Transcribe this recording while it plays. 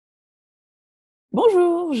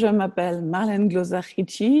Bonjour, je m'appelle Marlène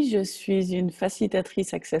Gloser-Ricci, je suis une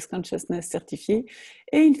facilitatrice Access Consciousness certifiée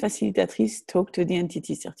et une facilitatrice Talk to the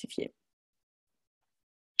Entity certifiée.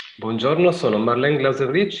 Buongiorno, sono Marlène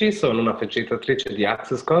Gloser-Ricci, sono una facilitatrice di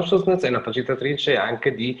Access Consciousness e una facilitatrice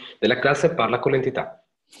anche della classe Parla con l'entità.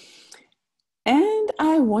 And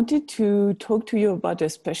I wanted to talk to you about a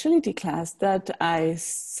specialty class that I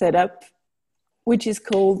set up, which is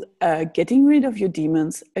called Getting Rid of Your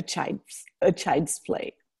Demons, a child's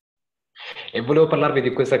Play. E volevo parlarvi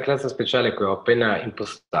di questa classe speciale che ho appena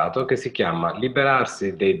impostato, che si chiama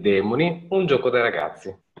Liberarsi dei demoni, un gioco dei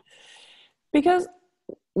ragazzi. Because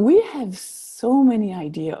we have so many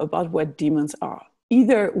ideas about what demons are.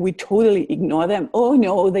 Either we totally ignore them, oh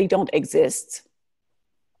no, they don't exist.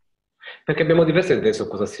 Perché abbiamo diverse idee su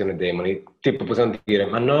cosa siano i demoni. Tipo possiamo dire,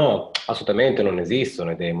 ma no, assolutamente non esistono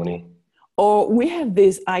i demoni. Or we have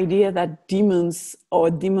this idea that demons or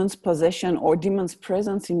demons' possession or demons'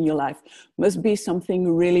 presence in your life must be something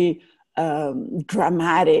really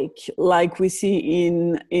dramatic, like we see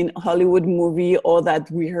in Hollywood movie or that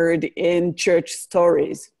we heard in church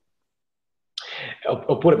stories.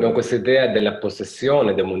 Oppure abbiamo questa idea della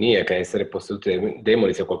possessione demoniaca, essere posseduti dai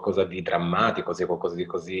demoni sia qualcosa di drammatico, sia qualcosa di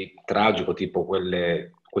così tragico, tipo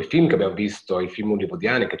quei film che abbiamo visto, i film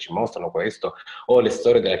hollywoodiani che ci mostrano questo, o le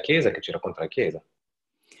storie della Chiesa che ci racconta la Chiesa.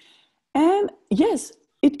 And yes,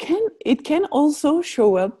 it can also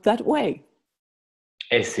show up that way.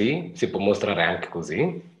 Eh sì, si può mostrare anche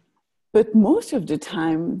così, But most of the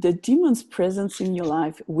time, the demon's presence in your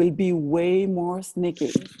life will be way more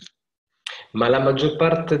sneaky. ma la maggior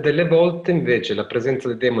parte delle volte invece la presenza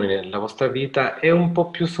dei demoni nella vostra vita è un po'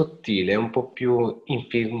 più sottile, è un po' più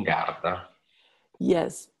infingarda.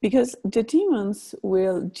 Yes, because the demons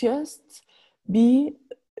will just be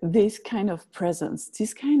this kind of presence,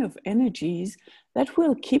 this kind of energies that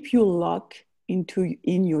will keep you locked in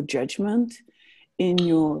your judgment, in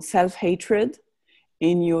your self-hatred,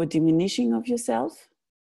 in your diminishing of yourself.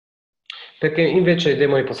 Perché invece i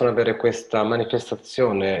demoni possono avere questa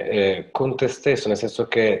manifestazione con te stesso, nel senso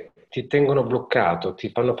che ti tengono bloccato, ti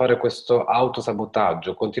fanno fare questo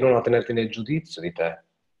autosabotaggio, continuano a tenerti nel giudizio di te.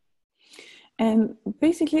 And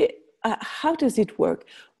basically, how does it work?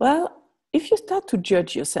 Well, if you start to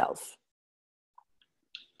judge yourself,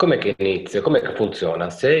 Com'è che inizia? Com'è che funziona?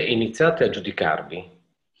 Se iniziate a giudicarvi,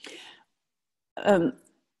 um,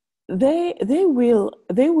 they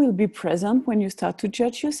will be present when you start to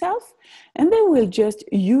judge yourself, and they will just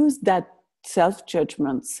use that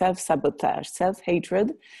self-judgment, self-sabotage,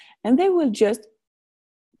 self-hatred, and they will just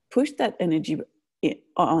push that energy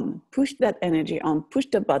on, push that energy on, push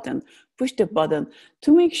the button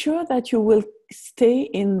to make sure that you will stay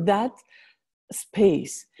in that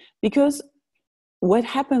space. Because what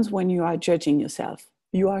happens when you are judging yourself?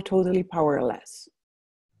 You are totally powerless.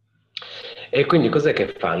 e quindi cos'è che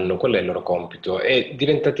fanno? Qual è il loro compito? E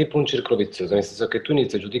diventa tipo un circolo vizioso, nel senso che tu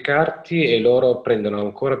inizi a giudicarti e loro prendono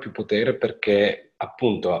ancora più potere perché,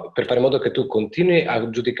 appunto, per fare in modo che tu continui a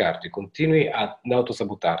giudicarti, continui ad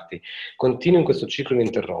autosabotarti, continui in questo ciclo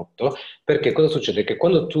ininterrotto, perché cosa succede? Che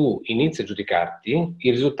quando tu inizi a giudicarti,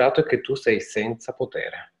 il risultato è che tu sei senza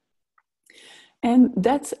potere. And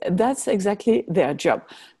that's exactly their job.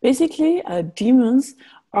 Basically, demons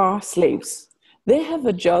are slaves. They have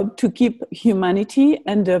a job to keep humanity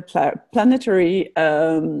and the planetary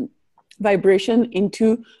vibration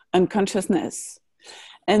into unconsciousness.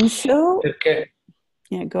 And so, Perché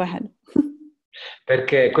yeah, go ahead.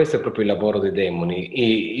 Perché questo è proprio il lavoro dei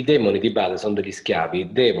demoni. I demoni di base sono degli schiavi,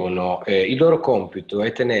 il loro compito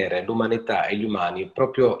è tenere l'umanità e gli umani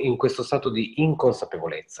proprio in questo stato di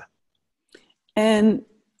inconsapevolezza. And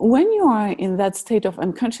when you are in that state of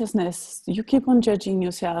unconsciousness, you keep on judging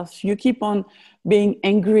yourself, you keep on being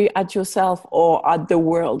angry at yourself or at the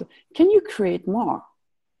world. Can you create more?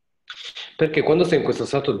 Perché quando sei in questo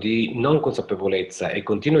stato di non consapevolezza e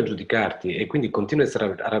continui a giudicarti e quindi continui a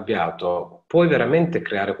essere arrabbiato, puoi veramente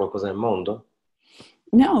creare qualcosa nel mondo?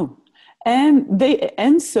 No.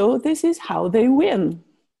 And so this is how they win.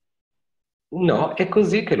 No, è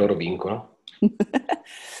così che loro vincono.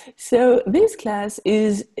 So this class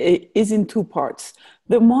is in two parts.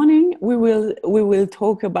 The morning we will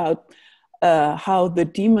talk about how the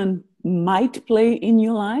demon might play in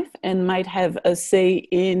your life and might have a say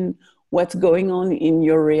in what's going on in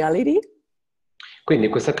your reality. Quindi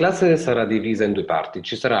questa classe sarà divisa in due parti.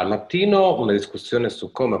 Ci sarà al mattino una discussione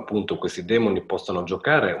su come appunto questi demoni possono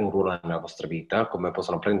giocare un ruolo nella vostra vita, come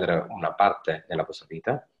possono prendere una parte nella vostra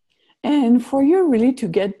vita. And for you really to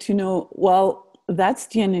get to know, well, that's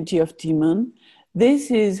the energy of demon. This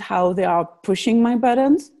is how they are pushing my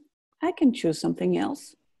buttons. I can choose something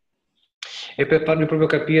else. E per farvi proprio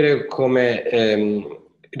capire come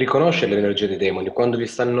riconoscere l'energia dei demoni, quando vi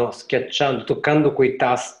stanno schiacciando, toccando quei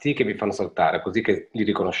tasti che vi fanno saltare, così che li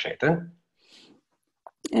riconoscete.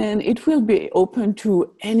 And it will be open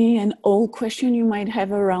to any and all question you might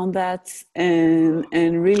have around that, and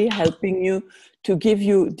really helping you to give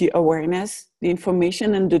you the awareness, the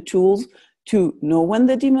information, and the tools to know when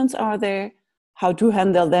the demons are there, how to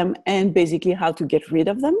handle them, and basically how to get rid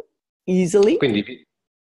of them easily. Quindi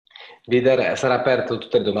sarà aperto a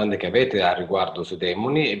tutte le domande che avete a riguardo sui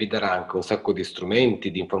demoni e vi darà anche un sacco di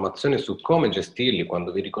strumenti, di informazioni su come gestirli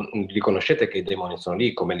quando vi riconoscete che i demoni sono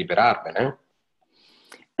lì, come liberarvene.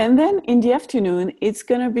 And then in the afternoon, it's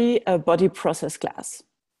going to be a body process class.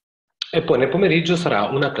 E poi nel pomeriggio sarà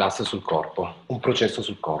una classe sul corpo, un processo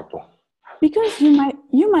sul corpo. Because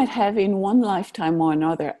you might have in one lifetime or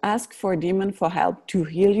another asked for a demon for help to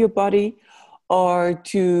heal your body or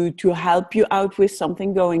to help you out with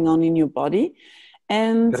something going on in your body.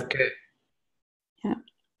 And Perché yeah.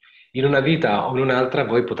 in una vita o in un'altra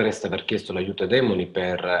voi potreste aver chiesto l'aiuto ai demoni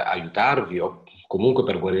per aiutarvi o comunque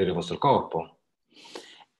per guarire il vostro corpo.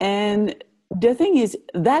 And the thing is,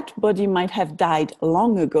 that body might have died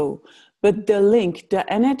long ago, but the link, the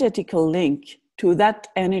energetical link to that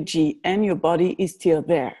energy and your body is still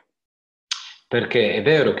there. Perché è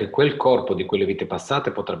vero che quel corpo di quelle vite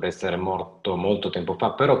passate potrebbe essere morto molto tempo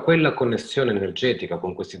fa, però quella connessione energetica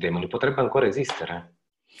con questi demoni potrebbe ancora esistere.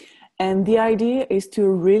 And the idea is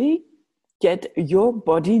to really get your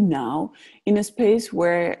body now in a space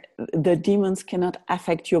where the demons cannot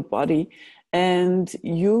affect your body, and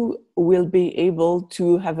you will be able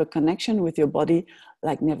to have a connection with your body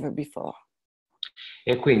like never before.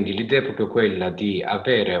 E quindi l'idea è proprio quella di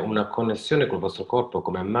avere una connessione col vostro corpo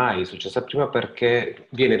come mai è successa prima, perché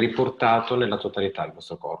viene riportato nella totalità il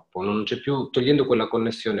vostro corpo. Non c'è più, togliendo quella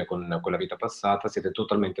connessione con quella vita passata, siete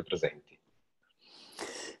totalmente presenti.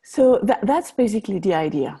 So that's basically the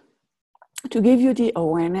idea. To give you the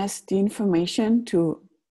awareness, the information to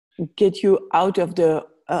get you out of the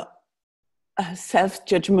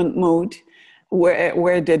self-judgment mode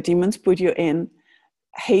where the demons put you in,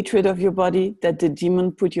 hatred of your body that the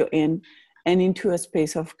demon put you in, and into a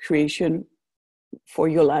space of creation for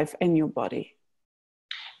your life and your body.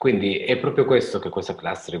 Quindi è proprio questo che questa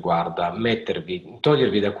classe riguarda,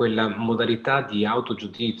 togliervi da quella modalità di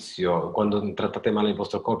autogiudizio quando trattate male il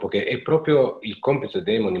vostro corpo, che è proprio il compito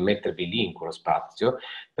dei demoni, mettervi lì in quello spazio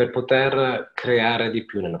per poter creare di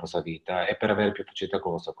più nella vostra vita e per avere più facilità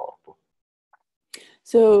con il vostro corpo.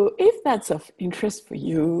 So if that's of interest for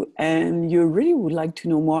you and you really would like to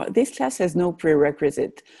know more, this class has no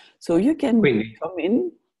prerequisite. So you can Quindi, come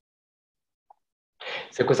in.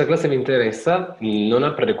 se questa classe vi interessa, non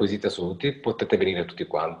ha prerequisiti assoluti, potete venire tutti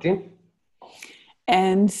quanti.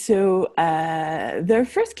 And so their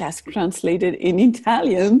first class translated in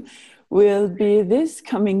Italian will be this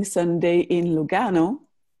coming Sunday in Lugano.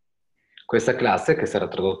 Questa classe, che sarà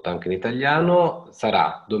tradotta anche in italiano,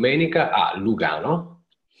 sarà domenica a Lugano.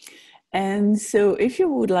 And so if you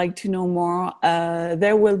would like to know more,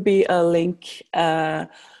 there will be a link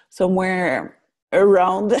somewhere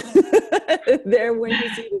around there when you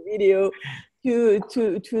see the video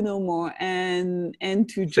to know more and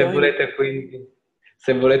to join.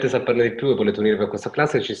 Se volete saperne di più e volete unirvi a questa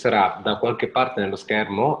classe, ci sarà da qualche parte nello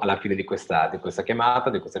schermo, alla fine di questa chiamata,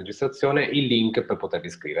 di questa registrazione, il link per potervi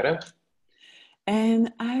iscrivere.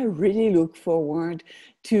 And I really look forward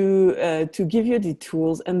to give you the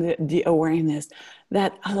tools and the awareness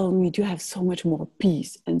that allow me to have so much more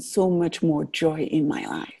peace and so much more joy in my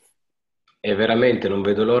life. E veramente non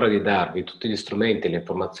vedo l'ora di darvi tutti gli strumenti e le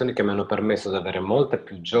informazioni che mi hanno permesso di avere molta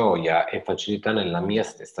più gioia e facilità nella mia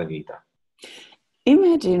stessa vita.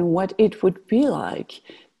 Imagine what it would be like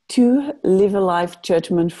to live a life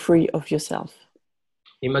judgment free of yourself.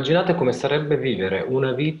 Immaginate come sarebbe vivere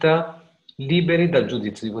una vita liberi dal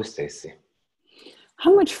giudizio di voi stessi.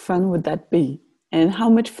 How much fun would that be? And how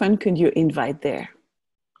much fun could you invite there?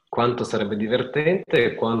 Quanto sarebbe divertente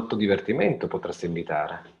e quanto divertimento potreste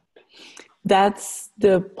invitare. That's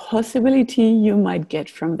the possibility you might get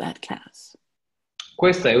from that class.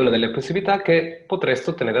 Questa è una delle possibilità che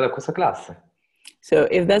potreste ottenere da questa classe. So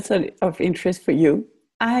if that's of interest for you,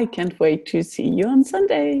 I can't wait to see you on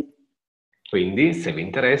Sunday. Quindi, se vi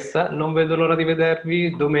interessa, non vedo l'ora di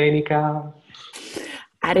vedervi domenica.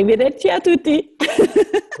 Arrivederci a tutti.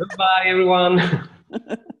 Goodbye, everyone.